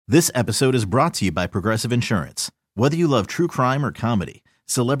This episode is brought to you by Progressive Insurance. Whether you love true crime or comedy,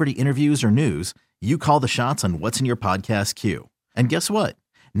 celebrity interviews or news, you call the shots on what's in your podcast queue. And guess what?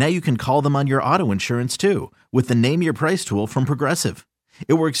 Now you can call them on your auto insurance too with the Name Your Price tool from Progressive.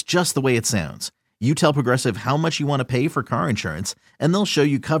 It works just the way it sounds. You tell Progressive how much you want to pay for car insurance, and they'll show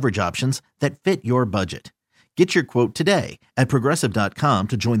you coverage options that fit your budget. Get your quote today at Progressive.com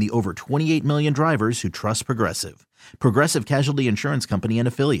to join the over 28 million drivers who trust Progressive. Progressive Casualty Insurance Company and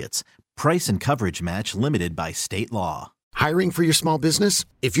Affiliates. Price and coverage match limited by state law. Hiring for your small business?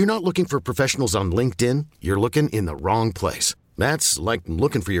 If you're not looking for professionals on LinkedIn, you're looking in the wrong place. That's like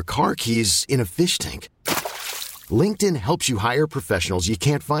looking for your car keys in a fish tank. LinkedIn helps you hire professionals you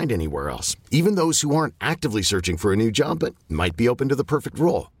can't find anywhere else, even those who aren't actively searching for a new job but might be open to the perfect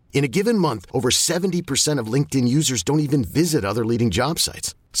role. In a given month, over 70% of LinkedIn users don't even visit other leading job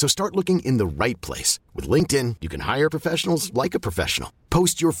sites. So start looking in the right place. With LinkedIn, you can hire professionals like a professional.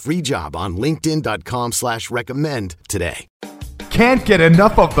 Post your free job on linkedin.com/recommend today. Can't get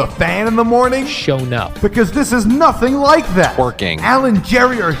enough of the Fan in the morning? Shown up. Because this is nothing like that. Working. Al and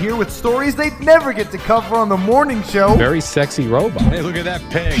Jerry are here with stories they'd never get to cover on the morning show. Very sexy robot. Hey, look at that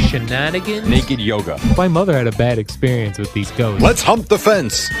pig. Shenanigans. Naked yoga. My mother had a bad experience with these ghosts. Let's hump the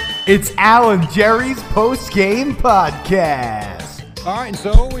fence. It's Al and Jerry's Postgame Podcast. All right, and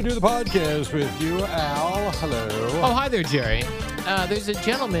so we do the podcast with you, Al. Hello. Oh, hi there, Jerry. There's a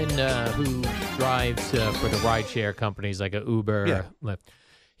gentleman who drives for the rideshare companies like a Uber or Lyft.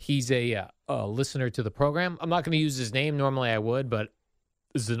 He's a listener to the program. I'm not going to use his name. Normally I would, but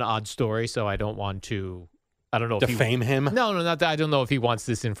this is an odd story, so I don't want to. I don't know if Defame him? No, not that. I don't know if he wants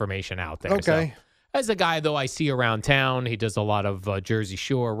this information out there. Okay. So, as a guy, though, I see around town, he does a lot of Jersey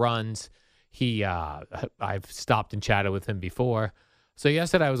Shore runs. I've stopped and chatted with him before. So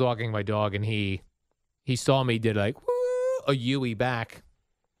yesterday I was walking my dog, and he saw me, did like a Yui back.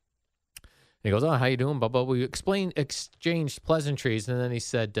 And he goes, "Oh, how you doing, Bubba?" We exchanged pleasantries, and then he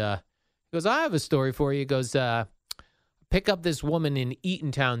said, "He goes, I have a story for you." He goes, "Pick up this woman in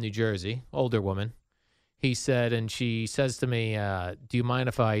Eatontown, New Jersey, older woman." He said, and she says to me, "Do you mind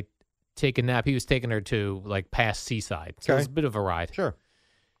if I take a nap?" He was taking her to like past Seaside, so it was a bit of a ride. Sure.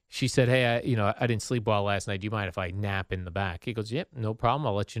 She said, "Hey, I didn't sleep well last night. Do you mind if I nap in the back?" He goes, "Yep, no problem.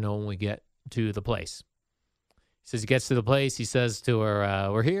 I'll let you know when we get to the place." He says he gets to the place. He says to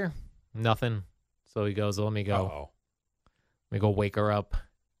her, "We're here." Nothing. So he goes, "Let me go. Uh-oh. Let me go wake her up."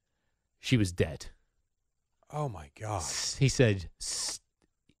 She was dead. Oh, my God. He said,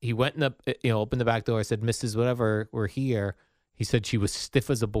 he went in the, opened the back door. Said, "Mrs. Whatever, we're here." He said she was stiff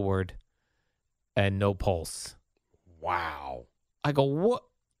as a board and no pulse. Wow. I go, "What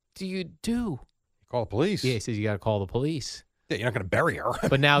do you do?" Call the police. Yeah, he says, "You got to call the police." Yeah, you're not going to bury her.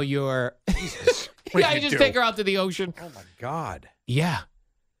 But now you're... Jesus. What Yeah, did you just do? take her out to the ocean. Oh, my God. Yeah.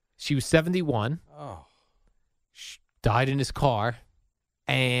 She was 71. Oh. She died in his car.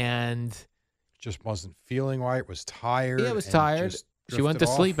 And... Just wasn't feeling right, was tired. Yeah, was and tired. just She went to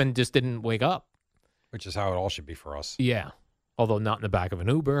drifted sleep off, and just didn't wake up. which is how it all should be for us. Yeah. Although not in the back of an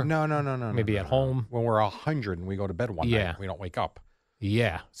Uber. No. Maybe at home. When we're 100 and we go to bed one Yeah. night, we don't wake up.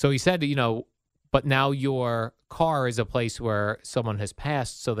 Yeah. So he said, but now your car is a place where someone has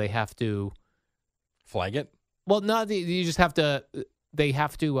passed, so they have to... Flag it? Well, no, you just have to... They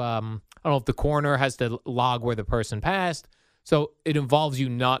have to... I don't know if the coroner has to log where the person passed. So it involves you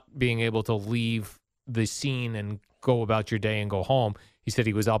not being able to leave the scene and go about your day and go home. He said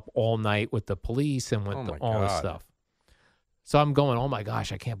he was up all night with the police and with all this stuff. So I'm going, "Oh my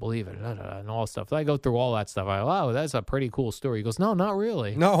gosh, I can't believe it," and all this stuff. So I go through all that stuff. I go, "Wow, that's a pretty cool story." He goes, "No, not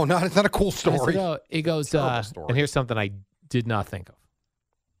really." No, it's not a cool I said, story. "Oh." He goes, Terrible story. and here's something I did not think of.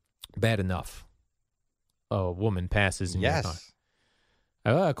 Bad enough. A woman passes in your car. Yes.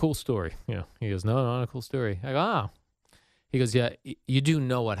 I go, cool story. He goes, "No, not a cool story." I go, "Oh." He goes, "Yeah, you do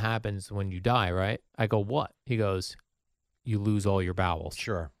know what happens when you die, right?" I go, "What?" He goes, "You lose all your bowels."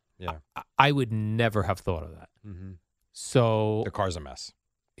 Sure. Yeah. I would never have thought of that. Mm-hmm. So, The car's a mess.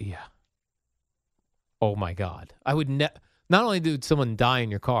 yeah. Oh my God. I would not only did someone die in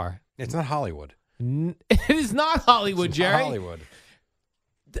your car. It's not Hollywood. It is not Hollywood, It's Jerry. not Hollywood.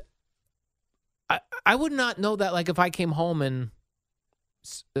 I would not know that. Like if I came home and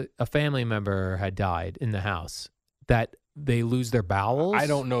a family member had died in the house, that they lose their bowels. I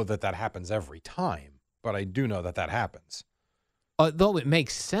don't know that happens every time, but I do know that happens. Though it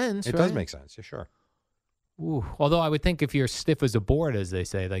makes sense. It does make sense. Yeah, sure. Ooh. Although I would think if you're stiff as a board, as they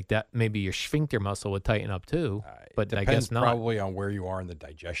say, like that, maybe your sphincter muscle would tighten up too. But I guess not. Probably on where you are in the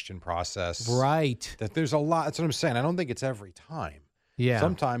digestion process. Right. That there's a lot. That's what I'm saying. I don't think it's every time. Yeah.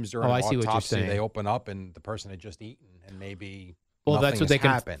 Sometimes during an I see what you're autopsy, saying. they open up and the person had just eaten and maybe Well, Nothing that's what has they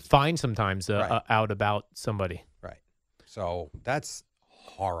can happened. find sometimes Right. out about somebody. Right. So that's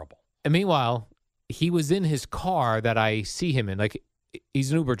horrible. And meanwhile, he was in his car that I see him in. Like,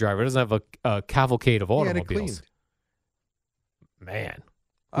 he's an Uber driver. He doesn't have a cavalcade of He had it automobiles. cleaned. Man.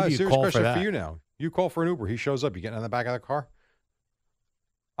 Who do you Serious call question for that? you now. You call for an Uber. He shows up. You getting in the back of the car?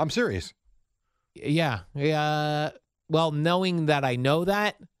 I'm serious. Yeah. Well, knowing that I know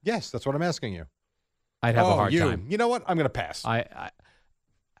that, Yes, that's what I'm asking you. I'd have a hard time. You know what? I'm going to pass.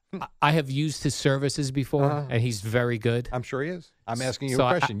 I have used his services before, Uh-huh. and he's very good. I'm sure he is. I'm asking you So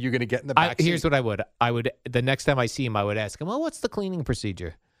a question. You're going to get in the back seat. Here's what I would the next time I see him, I would ask him, well, what's the cleaning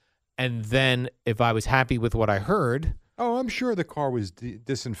procedure? And then if I was happy with what I heard, Oh, I'm sure the car was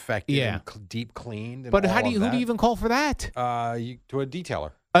disinfected Yeah. and deep cleaned. And but all who do you even call for that? To a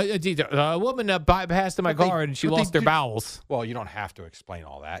detailer. A woman passed in my But they- car and she but they lost her do- bowels. Well, you don't have to explain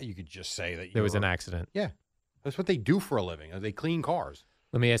all that. You could just say that There was an accident. Yeah. That's what they do for a living. They clean cars.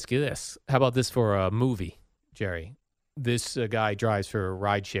 Let me ask you this. How about this for a movie, Jerry? This guy drives for a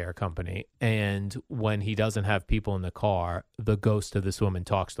rideshare company, and when he doesn't have people in the car, the ghost of this woman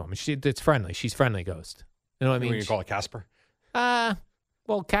talks to him. It's friendly. She's friendly ghost. You know what I mean? You call it Casper?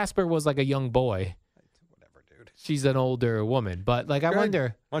 Well, Casper was like a young boy. Whatever, dude. She's an older woman. But, like, I Good.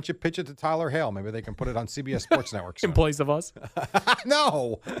 wonder, Why don't you pitch it to Tyler Hale? Maybe they can put it on CBS Sports Network. in soon. place of us,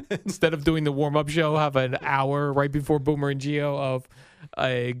 No. instead of doing the warm-up show, have an hour right before Boomer and Geo of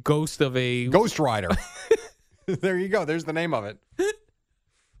a ghost of a... Ghost Rider. There you go. There's the name of it.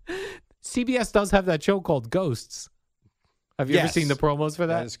 CBS does have that show called Ghosts. Have you ever Yes. seen the promos for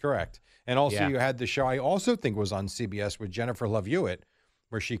That that? is correct. And also, Yeah. you had the show I also think was on CBS with Jennifer Love Hewitt,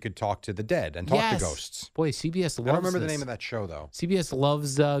 where she could talk to the dead and talk to Yes. ghosts. Boy, CBS loves I don't remember the this. name of that show, though. CBS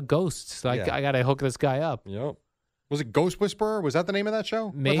loves ghosts. Like, Yeah. I got to hook this guy up. Yep. Was it Ghost Whisperer? Was that the name of that show?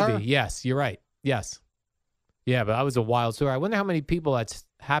 with her? Maybe. Yes, you're right. Yes. Yeah, but that was a wild story. I wonder how many people that's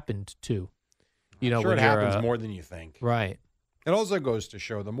happened to. You know, I'm sure when it you're, happens more than you think. Right. It also goes to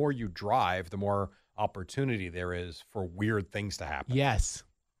show the more you drive, the more opportunity there is for weird things to happen. Yes.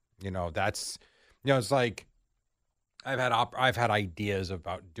 It's like I've had ideas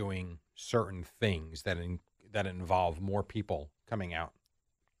about doing certain things that involve more people coming out,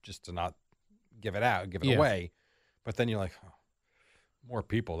 just to not give it Yeah. away. But then you're like, oh, more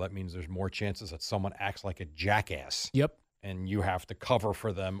people. That means there's more chances that someone acts like a jackass, Yep. and you have to cover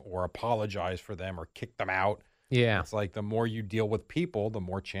for them or apologize for them or kick them out. Yeah. It's like the more you deal with people, the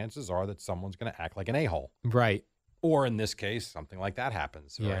more chances are that someone's going to act like an a-hole. Right. Or in this case, something like that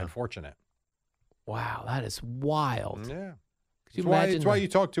happens. Very Yeah. unfortunate. Wow, that is wild. Yeah. Could you It's why, imagine it's why the- you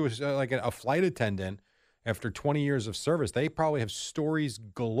talk to a flight attendant after 20 years of service. They probably have stories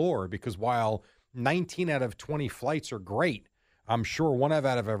galore, because while 19 out of 20 flights are great, I'm sure one out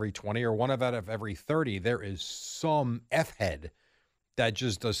of every 20 or one out of every 30, there is some F-head that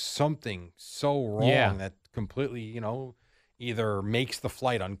just does something so wrong Yeah. that completely, either makes the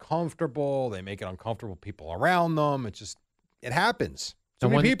flight uncomfortable, they make it uncomfortable people around them. It happens. So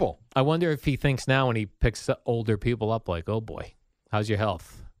many people. I wonder if he thinks now when he picks older people up, like, oh boy, how's your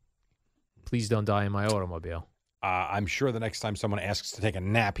health? Please don't die in my automobile. I'm sure the next time someone asks to take a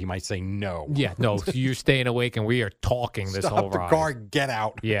nap, he might say no. Yeah, no, you're staying awake and we are talking this Stop whole the ride. car, get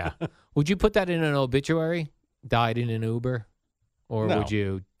out. Yeah. Would you put that in an obituary? Died in an Uber? Or No. would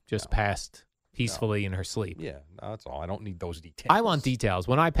you just passed peacefully in her sleep? Yeah, no, that's all. I don't need those details. I want details.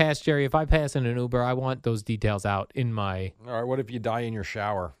 When I pass, Jerry, if I pass in an Uber, I want those details out in my... All right, what if you die in your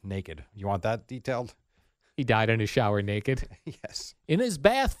shower naked? You want that detailed? He died in his shower naked. Yes. In his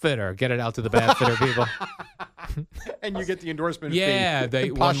bath fitter. Get it out to the bath fitter people. And you get the endorsement Yeah.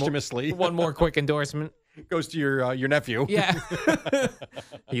 fee posthumously. One more quick endorsement. Goes to your nephew. Yeah.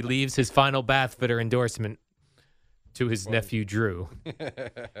 He leaves his final bath fitter endorsement to his nephew, Drew.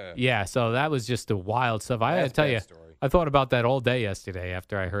 Yeah, so that was just a wild stuff. I got to That's tell bad you, story. I thought about that all day yesterday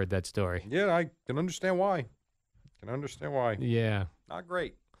after I heard that story. Yeah, I can understand why. Yeah. Not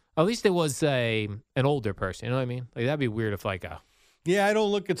great. At least it was an older person. You know what I mean? Like, that'd be weird if like a... Yeah, I don't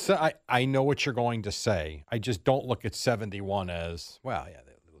look at... I know what you're going to say. I just don't look at 71 as, well, yeah,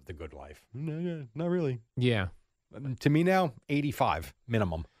 they lived the good life. No, not really. Yeah. To me now, 85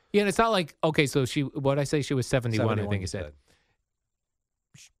 minimum. Yeah, and it's not like, okay, so what I say, she was 71, I think you said.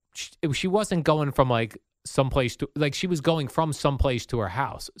 She wasn't going from like someplace to, like she was going from someplace to her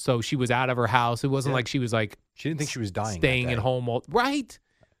house. So she was out of her house. It wasn't Yeah. like she was like She didn't think she was dying. staying that at day. home. Right.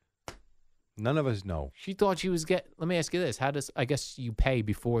 None of us know. She thought she was let me ask you this. I guess you pay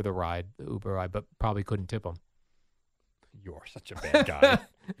before the ride, the Uber ride, but probably couldn't tip them. You're such a bad guy.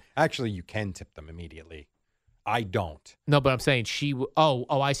 Actually, you can tip them immediately. I don't. No, but I'm saying I see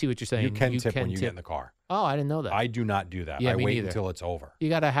what you're saying. You can tip when you get in the car. Oh, I didn't know that. I do not do that. Yeah, I me wait neither. until it's over. You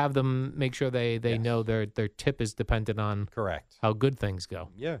got to have them make sure they Yes. know their tip is dependent on Correct. how good things go.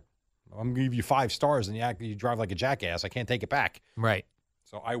 Yeah. I'm going to give you 5 stars and you drive like a jackass. I can't take it back. Right.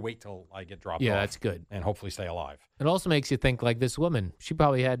 So I wait till I get dropped Yeah, off. that's good. And hopefully stay alive. It also makes you think like this woman. She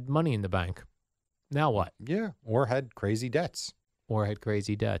probably had money in the bank. Now what? Yeah. Or had crazy debts. Or had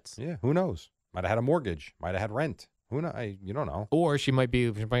crazy debts. Yeah. Who knows? Might have had a mortgage. Might have had rent. Who knows? You don't know. Or she might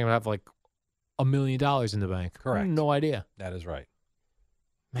have like $1 million in the bank. Correct. No idea. That is right.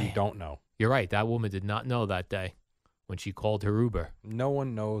 Man. You don't know. You're right. That woman did not know that day when she called her Uber. No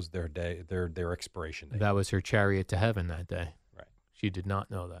one knows their day, their expiration date. That was her chariot to heaven that day. Right. She did not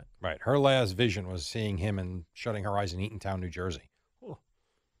know that. Right. Her last vision was seeing him and shutting her eyes in Eatontown, New Jersey.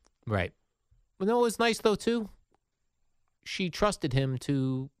 Right. Well, no, it was nice though too. She trusted him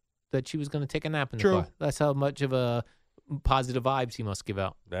that she was going to take a nap in the True. car. That's how much of a positive vibes he must give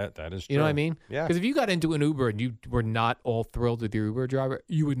out. That is true. You know what I mean? Yeah. Because if you got into an Uber and you were not all thrilled with your Uber driver,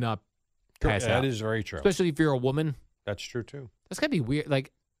 you would not pass out. That is very true. Especially if you're a woman. That's true too. That's gotta be weird.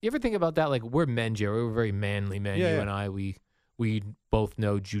 Like, you ever think about that? Like, we're men, Jerry. We're very manly men. Yeah, you yeah. and I, we both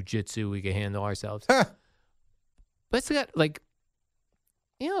know jujitsu. We can handle ourselves. Huh. But it's got like,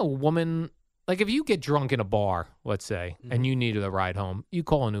 a woman. Like, if you get drunk in a bar, let's say, and you needed a ride home, you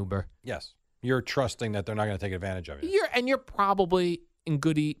call an Uber. Yes. You're trusting that they're not going to take advantage of you. You're probably in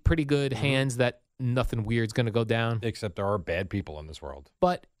pretty good hands that nothing weird's going to go down. Except there are bad people in this world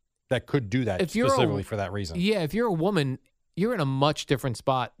But that could do that if you're specifically for that reason. yeah, if you're a woman, you're in a much different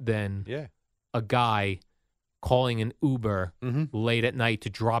spot than Yeah. a guy calling an Uber Mm-hmm. late at night to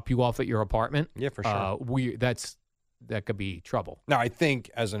drop you off at your apartment. Yeah, for sure. That could be trouble. Now, I think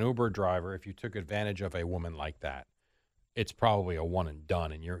as an Uber driver, if you took advantage of a woman like that, it's probably a one and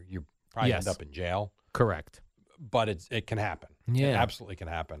done, and you probably Yes. end up in jail. Correct. But it can happen. Yeah. It absolutely can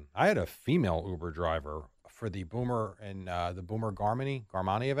happen. I had a female Uber driver for the Boomer and the Boomer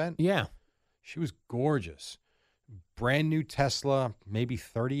Garmani event. Yeah. She was gorgeous. Brand new Tesla, maybe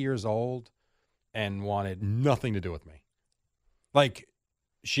 30 years old, and wanted nothing to do with me. Like,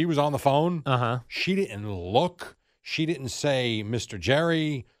 she was on the phone. Uh-huh. She didn't look. She didn't say, Mr.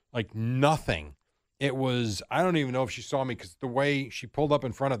 Jerry, like nothing. It was, I don't even know if she saw me because the way she pulled up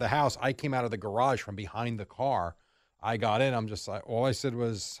in front of the house, I came out of the garage from behind the car. I got in. I'm just like, all I said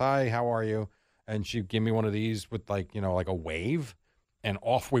was, hi, how are you? And she gave me one of these with like a wave, and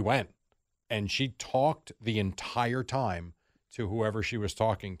off we went. And she talked the entire time to whoever she was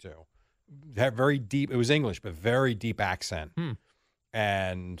talking to. That very deep, it was English, but very deep accent.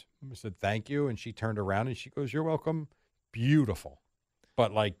 And I said, thank you. And she turned around and she goes, you're welcome. Beautiful.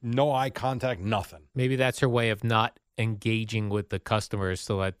 But like no eye contact, nothing. Maybe that's her way of not engaging with the customers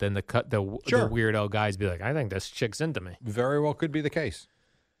so that then the weirdo guys be like, I think this chick's into me. Very well could be the case.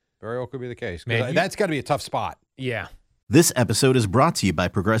 Very well could be the case. 'Cause Man, that's got to be a tough spot. Yeah. This episode is brought to you by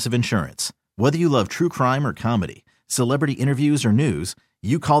Progressive Insurance. Whether you love true crime or comedy, celebrity interviews or news,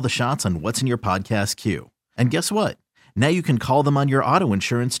 you call the shots on what's in your podcast queue. And guess what? Now you can call them on your auto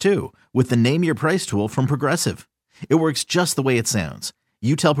insurance too with the Name Your Price tool from Progressive. It works just the way it sounds.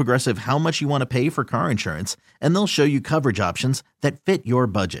 You tell Progressive how much you want to pay for car insurance, and they'll show you coverage options that fit your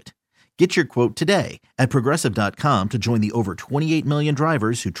budget. Get your quote today at Progressive.com to join the over 28 million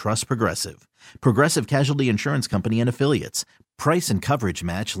drivers who trust Progressive. Progressive Casualty Insurance Company and Affiliates. Price and coverage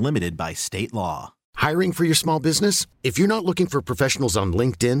match limited by state law. Hiring for your small business? If you're not looking for professionals on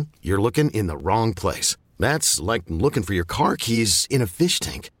LinkedIn, you're looking in the wrong place. That's like looking for your car keys in a fish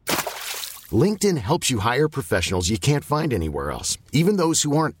tank. LinkedIn helps you hire professionals you can't find anywhere else, even those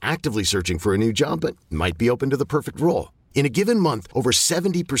who aren't actively searching for a new job but might be open to the perfect role. In a given month, over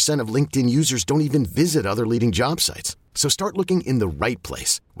 70% of LinkedIn users don't even visit other leading job sites. So start looking in the right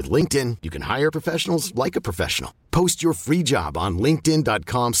place. With LinkedIn, you can hire professionals like a professional. Post your free job on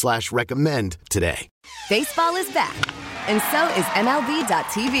linkedin.com/recommend today. Baseball is back, and so is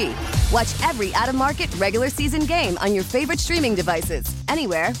MLB.tv. Watch every out-of-market regular season game on your favorite streaming devices,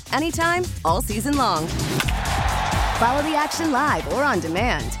 anywhere, anytime, all season long. Follow the action live or on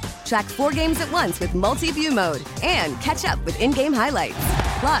demand. Track 4 games at once with multi-view mode and catch up with in-game highlights.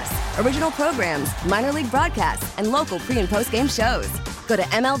 Plus, original programs, minor league broadcasts, and local pre- and post-game shows. Go to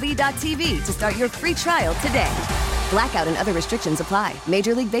MLB.tv to start your free trial today. Blackout and other restrictions apply.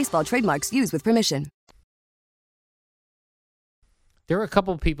 Major League Baseball trademarks used with permission. There are a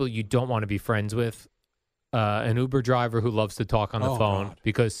couple of people you don't want to be friends with. An Uber driver who loves to talk on the phone God.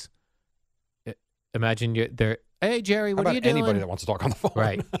 because imagine they're, hey, Jerry, what How are you about doing? anybody that wants to talk on the phone?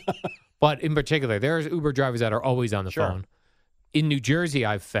 Right. But in particular, there's Uber drivers that are always on the Sure. phone. In New Jersey,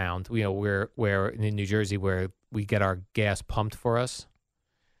 I've found, where in New Jersey where we get our gas pumped for us.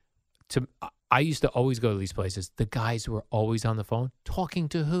 I used to always go to these places. The guys were always on the phone talking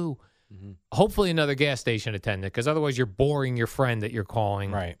to who? Hopefully another gas station attendant, because otherwise you're boring your friend that you're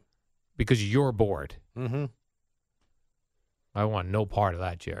calling. Right. Because you're bored. Mm-hmm. I want no part of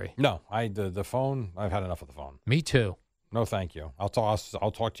that, Jerry. No, the phone. I've had enough of the phone. Me too. No, thank you. I'll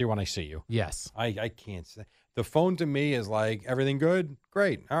talk to you when I see you. Yes. I can't say. The phone to me is like, everything good?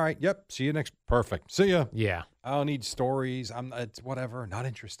 Great. All right. Yep. See you next. Perfect. See ya. Yeah. I don't need stories. It's whatever. Not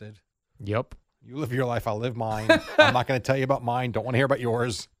interested. Yep. You live your life. I'll live mine. I'm not going to tell you about mine. Don't want to hear about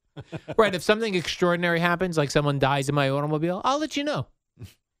yours. Right. If something extraordinary happens, like someone dies in my automobile, I'll let you know.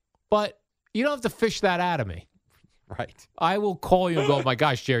 But you don't have to fish that out of me. Right. I will call you and go, oh my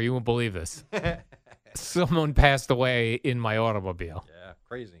gosh, Jerry, you won't believe this. Someone passed away in my automobile. Yeah.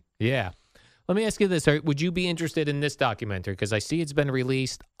 Crazy. Yeah. Let me ask you this. Would you be interested in this documentary? Because I see it's been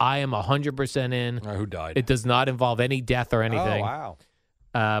released. I am 100% in. Who died? It does not involve any death or anything. Oh,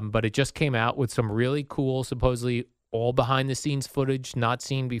 wow. But it just came out with some really cool, supposedly all behind-the-scenes footage not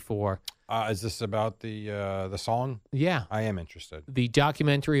seen before. Is this about the song? Yeah. I am interested. The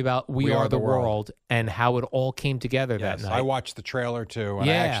documentary about We Are the World and how it all came together that night. I watched the trailer too, and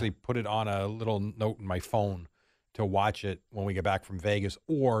I actually put it on a little note in my phone to watch it when we get back from Vegas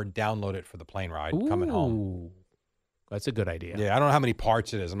or download it for the plane ride coming home. That's a good idea. Yeah, I don't know how many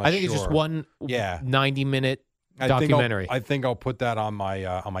parts it is. I'm not sure. I think it's just one 90-minute documentary. I think I'll put that on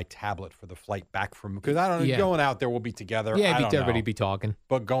my tablet for the flight back from, because I don't know, going out there we'll be together. Yeah, everybody know. be talking.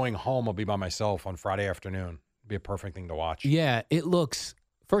 But going home I'll be by myself on Friday afternoon. Be a perfect thing to watch. Yeah, it looks,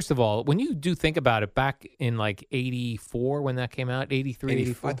 first of all, when you do think about it, back in like 84 when that came out, 83,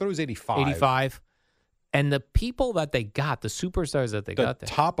 84. I thought it was 85. 85. And the people that they got, the superstars that they got there.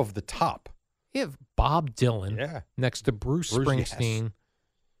 Top of the top. You have Bob Dylan next to Bruce Springsteen, yes.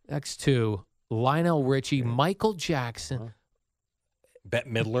 next to Lionel Richie, Michael Jackson, Bette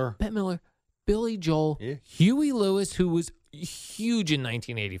Midler, Billy Joel, Huey Lewis, who was huge in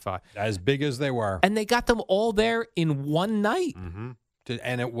 1985. As big as they were. And they got them all there in one night. Mm-hmm.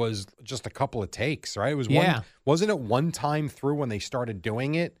 And it was just a couple of takes, right? It was wasn't it one time through when they started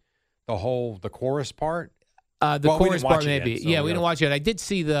doing it? The chorus part? Chorus part maybe. So we didn't watch it. I did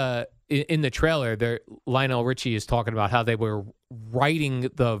see in the trailer there, Lionel Richie is talking about how they were writing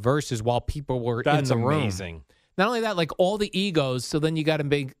the verses while people were in the room. That's amazing. Not only that, like all the egos. So then you got to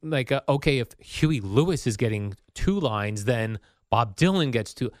make like, okay, if Huey Lewis is getting 2 lines, then Bob Dylan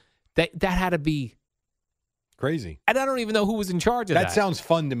gets 2. That had to be crazy. And I don't even know who was in charge of that. That sounds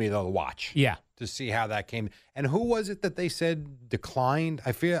fun to me though to watch. Yeah. To see how that came. And who was it that they said declined?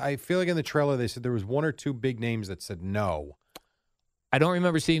 I feel like in the trailer they said there was 1 or 2 big names that said no. I don't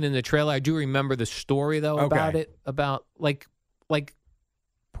remember seeing it in the trailer. I do remember the story though about it. About like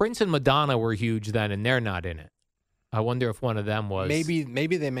Prince and Madonna were huge then, and they're not in it. I wonder if one of them was.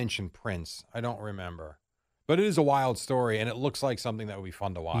 Maybe they mentioned Prince. I don't remember. But it is a wild story, and it looks like something that would be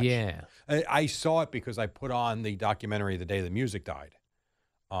fun to watch. Yeah. I saw it because I put on the documentary The Day the Music Died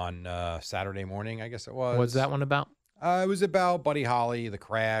on Saturday morning, I guess it was. What's that one about? It was about Buddy Holly, the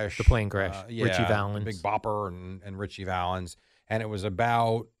crash. The plane crash. Richie Valens. Big Bopper and Richie Valens. And it was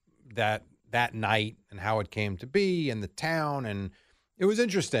about that night and how it came to be and the town. And it was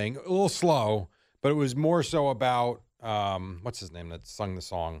interesting, a little slow, but it was more so about, what's his name that sung the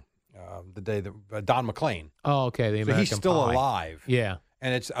song? The day that Don McLean. Oh, okay. The American He's still Pie. alive. Yeah.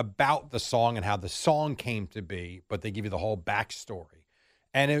 And it's about the song and how the song came to be, but they give you the whole backstory.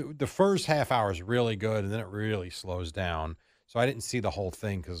 And the first half hour is really good, and then it really slows down. So I didn't see the whole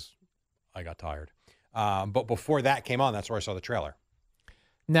thing because I got tired. But before that came on, that's where I saw the trailer.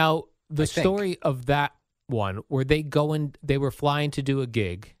 Now, the story of that one, were they were flying to do a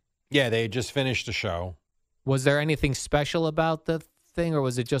gig? Yeah, they had just finished the show. Was there anything special about the thing, or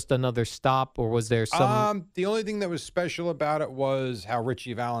was it just another stop, or was there some? The only thing that was special about it was how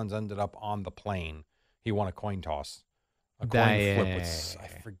Richie Valens ended up on the plane. He won a coin toss. A coin flip with, I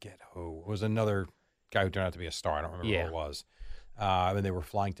forget who. It was another guy who turned out to be a star. I don't remember who it was. And they were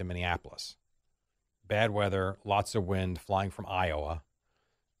flying to Minneapolis. Bad weather, lots of wind, flying from Iowa.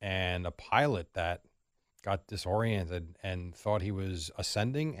 And a pilot that got disoriented and thought he was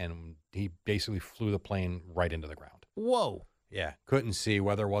ascending, and he basically flew the plane right into the ground. Whoa. Yeah, couldn't see,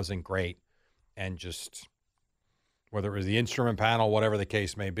 weather wasn't great, and just whether it was the instrument panel, whatever the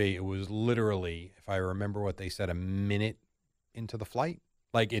case may be, it was literally, if I remember what they said, a minute into the flight.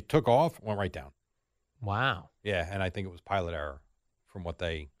 Like it took off, went right down. Wow. Yeah, and I think it was pilot error from what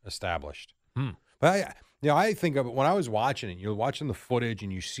they established. Hmm. But I think of it when I was watching it. You're watching the footage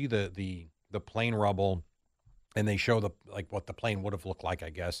and you see the plane rubble, and they show what the plane would have looked like. I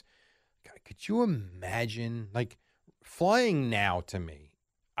guess. God, could you imagine flying now? To me,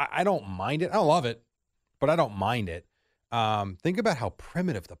 I don't mind it. I don't love it, but I don't mind it. Think about how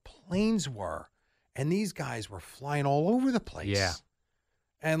primitive the planes were. And these guys were flying all over the place. Yeah.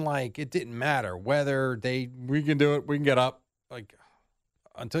 And, like, it didn't matter whether we can do it, we can get up, like,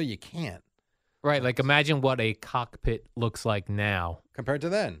 until you can't. Right. Like, imagine what a cockpit looks like now. Compared to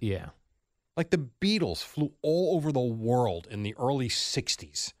then. Yeah. Like, the Beatles flew all over the world in the early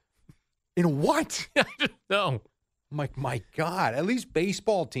 60s. In what? No. I'm like, my God. At least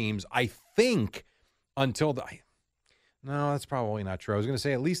baseball teams, I think, until no, that's probably not true. I was going to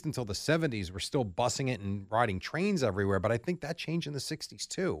say at least until the 70s, we're still bussing it and riding trains everywhere. But I think that changed in the 60s,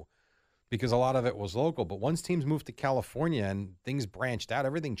 too, because a lot of it was local. But once teams moved to California and things branched out,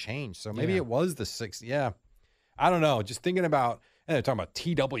 everything changed. So maybe it was the 60s. Yeah. I don't know. Just thinking about, and they're talking about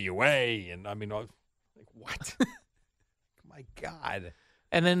TWA. And I mean, like, what? My God.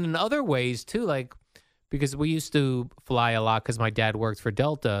 And then in other ways, too, like, because we used to fly a lot because my dad worked for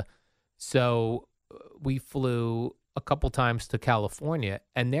Delta. So we flew a couple times to California,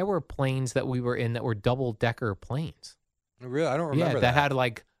 and there were planes that we were in that were double-decker planes. Really? I don't remember that had,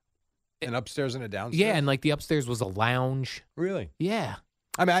 like... An upstairs and a downstairs? Yeah, and, like, the upstairs was a lounge. Really? Yeah.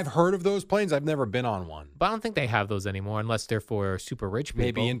 I mean, I've heard of those planes. I've never been on one. But I don't think they have those anymore unless they're for super rich people.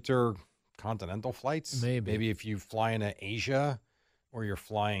 Maybe intercontinental flights? Maybe if you fly into Asia or you're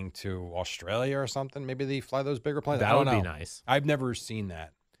flying to Australia or something, maybe they fly those bigger planes. That would be nice. I've never seen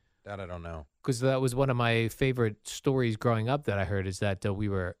that. That I don't know. Because that was one of my favorite stories growing up that I heard is that we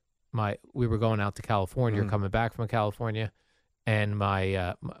were going out to California, or coming back from California, and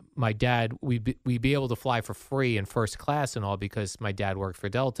my dad we'd be able to fly for free in first class and all because my dad worked for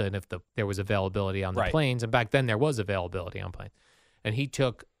Delta, and if there was availability on the planes, and back then there was availability on planes, and he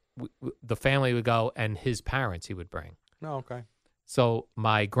took the family would go and his parents he would bring. Oh, okay. So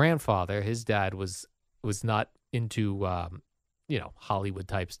my grandfather, his dad was not into Hollywood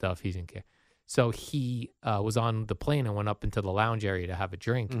type stuff. He didn't care. So he was on the plane and went up into the lounge area to have a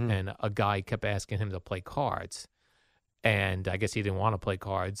drink. And a guy kept asking him to play cards. And I guess he didn't want to play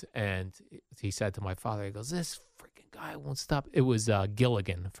cards. And he said to my father, he goes, this freaking guy won't stop. It was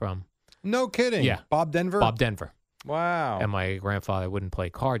Gilligan from. No kidding. Yeah. Bob Denver? Bob Denver. Wow. And my grandfather wouldn't play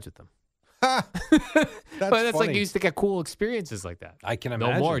cards with him. That's like you used to get cool experiences like that. I can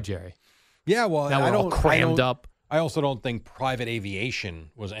imagine. No more, Jerry. Yeah, well, now we're all crammed up. I also don't think private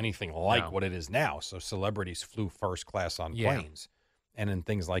aviation was anything like what it is now. So celebrities flew first class on planes and in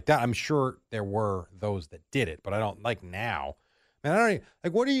things like that. I'm sure there were those that did it, but I don't like now. Man, I don't even,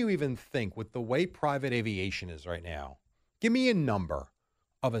 like, what do you even think with the way private aviation is right now? Give me a number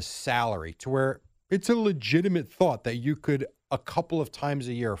of a salary to where it's a legitimate thought that you could a couple of times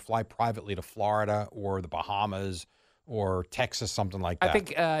a year fly privately to Florida or the Bahamas or Texas, something like that. I think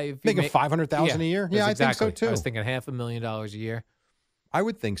make it $500,000 a year. Yeah, exactly. I think so too. I was thinking $500,000 a year. I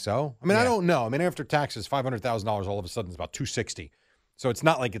would think so. I mean, I don't know. I mean, after taxes, $500,000 all of a sudden is about $260,000. So it's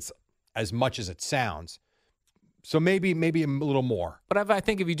not like it's as much as it sounds. So maybe a little more. But I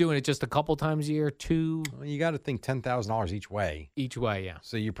think if you're doing it just a couple times a year, well, you got to think $10,000 each way. Each way, yeah.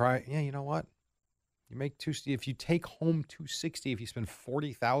 So you probably, you know what? You make if you take home $260,000, if you spend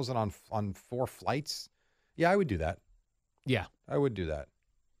 $40,000 on 4 flights, I would do that. Yeah, I would do that.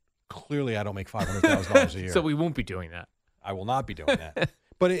 Clearly, I don't make $500,000 a year. So we won't be doing that. I will not be doing that.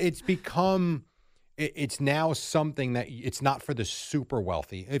 But it's become, it's now something that it's not for the super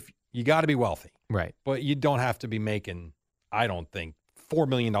wealthy. If you got to be wealthy, right? But you don't have to be making, I don't think, $4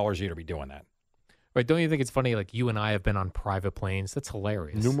 million a year to be doing that. Right? Don't you think it's funny? Like you and I have been on private planes. That's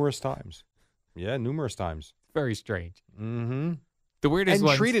hilarious. Numerous times. Yeah, numerous times. Very strange. Mm-hmm. The weirdest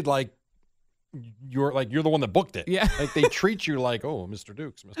and treated like you're the one that booked it. Yeah. Like they treat you like, oh, Mr.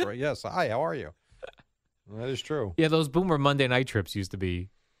 Dukes, Mr. Yes, hi, how are you? That is true. Yeah, those Boomer Monday night trips used to be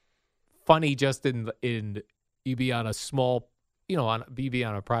funny. Just in you'd be on a small, be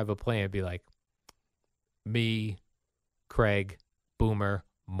on a private plane. It'd be like me, Craig, Boomer,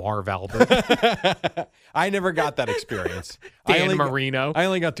 Marv Albert. I never got that experience. Dan Marino. I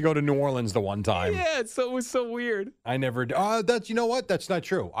only got to go to New Orleans the one time. Yeah, it was so weird. I never. You know what? That's not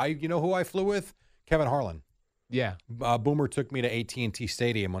true. You know who I flew with? Kevin Harlan. Yeah. Boomer took me to AT&T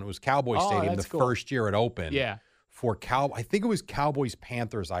Stadium when it was Cowboy Stadium the first year it opened. Yeah. For I think it was Cowboys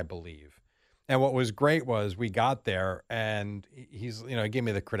Panthers, I believe. And what was great was we got there and he's, he gave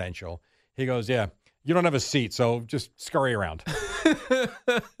me the credential. He goes, yeah, you don't have a seat, so just scurry around.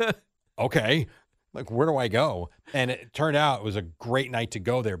 Okay. Like, where do I go? And it turned out it was a great night to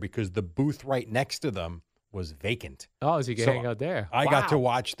go there because the booth right next to them was vacant. Oh, so you can hang out there. I got to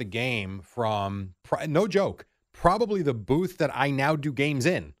watch the game from, no joke, probably the booth that I now do games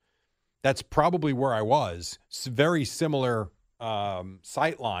in. That's probably where I was. It's very similar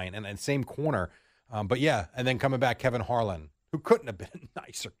sight line and same corner. But yeah, and then coming back, Kevin Harlan, who couldn't have been a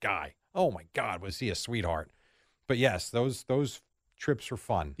nicer guy. Oh my God, was he a sweetheart? But yes, those trips are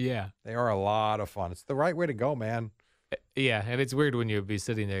fun. Yeah. They are a lot of fun. It's the right way to go, man. Yeah, and it's weird when you'd be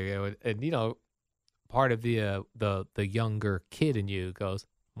sitting there, and part of the younger kid in you goes,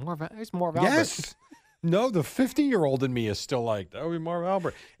 there's more of Albert. Yes. No, the 50-year-old in me is still like, that would be Marv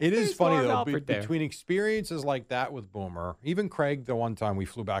Albert. It is funny, though, between experiences like that with Boomer, even Craig, the one time we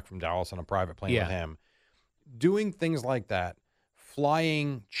flew back from Dallas on a private plane with him, doing things like that,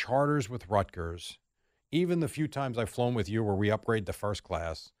 flying charters with Rutgers, even the few times I've flown with you where we upgrade to first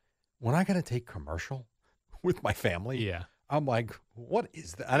class, when I got to take commercial with my family, I'm like, what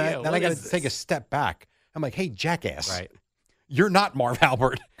is that? And then I got to take a step back. I'm like, hey, jackass. Right. You're not Marv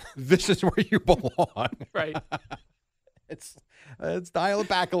Albert. This is where you belong. Right. Let's dial it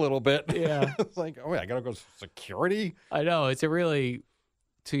back a little bit. Yeah. It's like, oh, wait, I got to go security? I know. It's a really,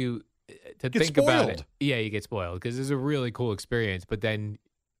 to Get think about it. spoiled. Yeah, you get spoiled because it's a really cool experience. But then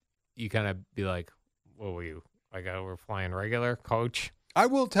you kind of be like, what were you? Like, we're flying regular, coach? I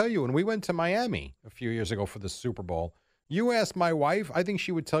will tell you, when we went to Miami a few years ago for the Super Bowl, you asked my wife, I think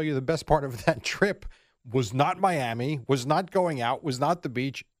she would tell you the best part of that trip was not Miami, was not going out, was not the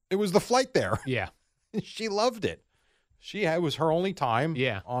beach. It was the flight there. Yeah. She loved it. It was her only time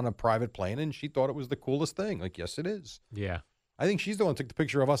on a private plane, and she thought it was the coolest thing. Like, yes, it is. Yeah. I think she's the one who took the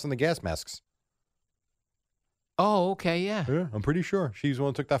picture of us in the gas masks. Oh, okay, yeah. Yeah, I'm pretty sure she's the one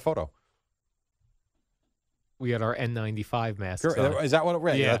who took that photo. We had our N95 masks Sure. on. Is that what it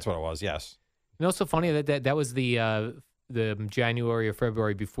was? Yeah. Yeah, that's what it was, yes. You know, it's so funny that was the January or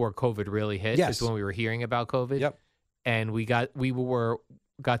February before COVID really hit. Yes. Is when we were hearing about COVID. Yep. And we got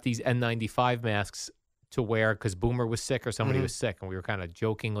these N95 masks to wear because Boomer was sick or somebody was sick, and we were kind of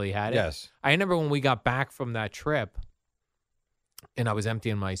jokingly had it. Yes. I remember when we got back from that trip, and I was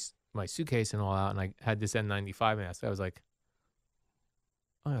emptying my suitcase and all out, and I had this N95 mask. I was like,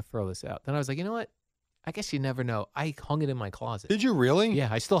 I'm gonna throw this out. Then I was like, you know what? I guess you never know. I hung it in my closet. Did you really? Yeah,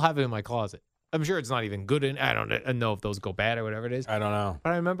 I still have it in my closet. I'm sure it's not even good. I don't know if those go bad or whatever it is. I don't know.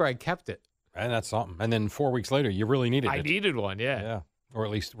 But I remember I kept it. And that's something. And then 4 weeks later, you really needed it. I needed one, yeah. Yeah. Or at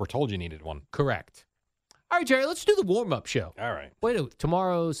least we're told you needed one. Correct. All right, Jerry, let's do the warm-up show. All right. Wait,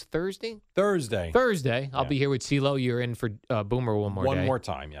 tomorrow's Thursday? Thursday. I'll be here with CeeLo. You're in for Boomer one more day. One more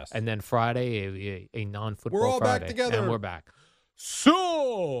time, yes. And then Friday, a non-football We're all Friday. back together. And we're back.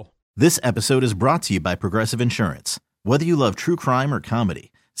 So... This episode is brought to you by Progressive Insurance. Whether you love true crime or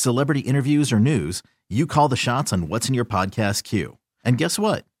comedy, celebrity interviews or news, you call the shots on what's in your podcast queue. And guess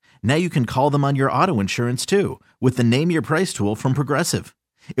what? Now you can call them on your auto insurance too with the Name Your Price tool from Progressive.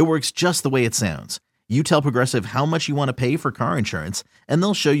 It works just the way it sounds. You tell Progressive how much you want to pay for car insurance, and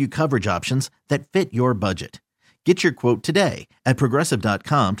they'll show you coverage options that fit your budget. Get your quote today at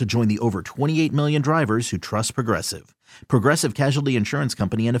Progressive.com to join the over 28 million drivers who trust Progressive. Progressive Casualty Insurance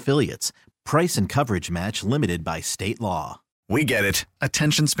Company and Affiliates. Price and coverage match limited by state law. We get it.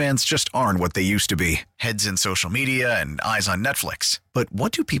 Attention spans just aren't what they used to be. Heads in social media and eyes on Netflix. But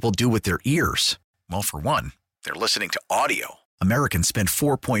what do people do with their ears? Well, for one, they're listening to audio. Americans spend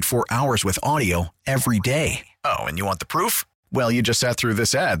 4.4 hours with audio every day. Oh, and you want the proof? Well, you just sat through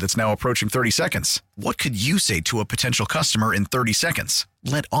this ad that's now approaching 30 seconds. What could you say to a potential customer in 30 seconds?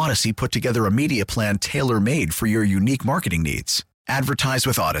 Let Odyssey put together a media plan tailor-made for your unique marketing needs. Advertise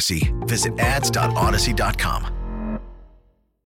with Odyssey. Visit ads.odyssey.com.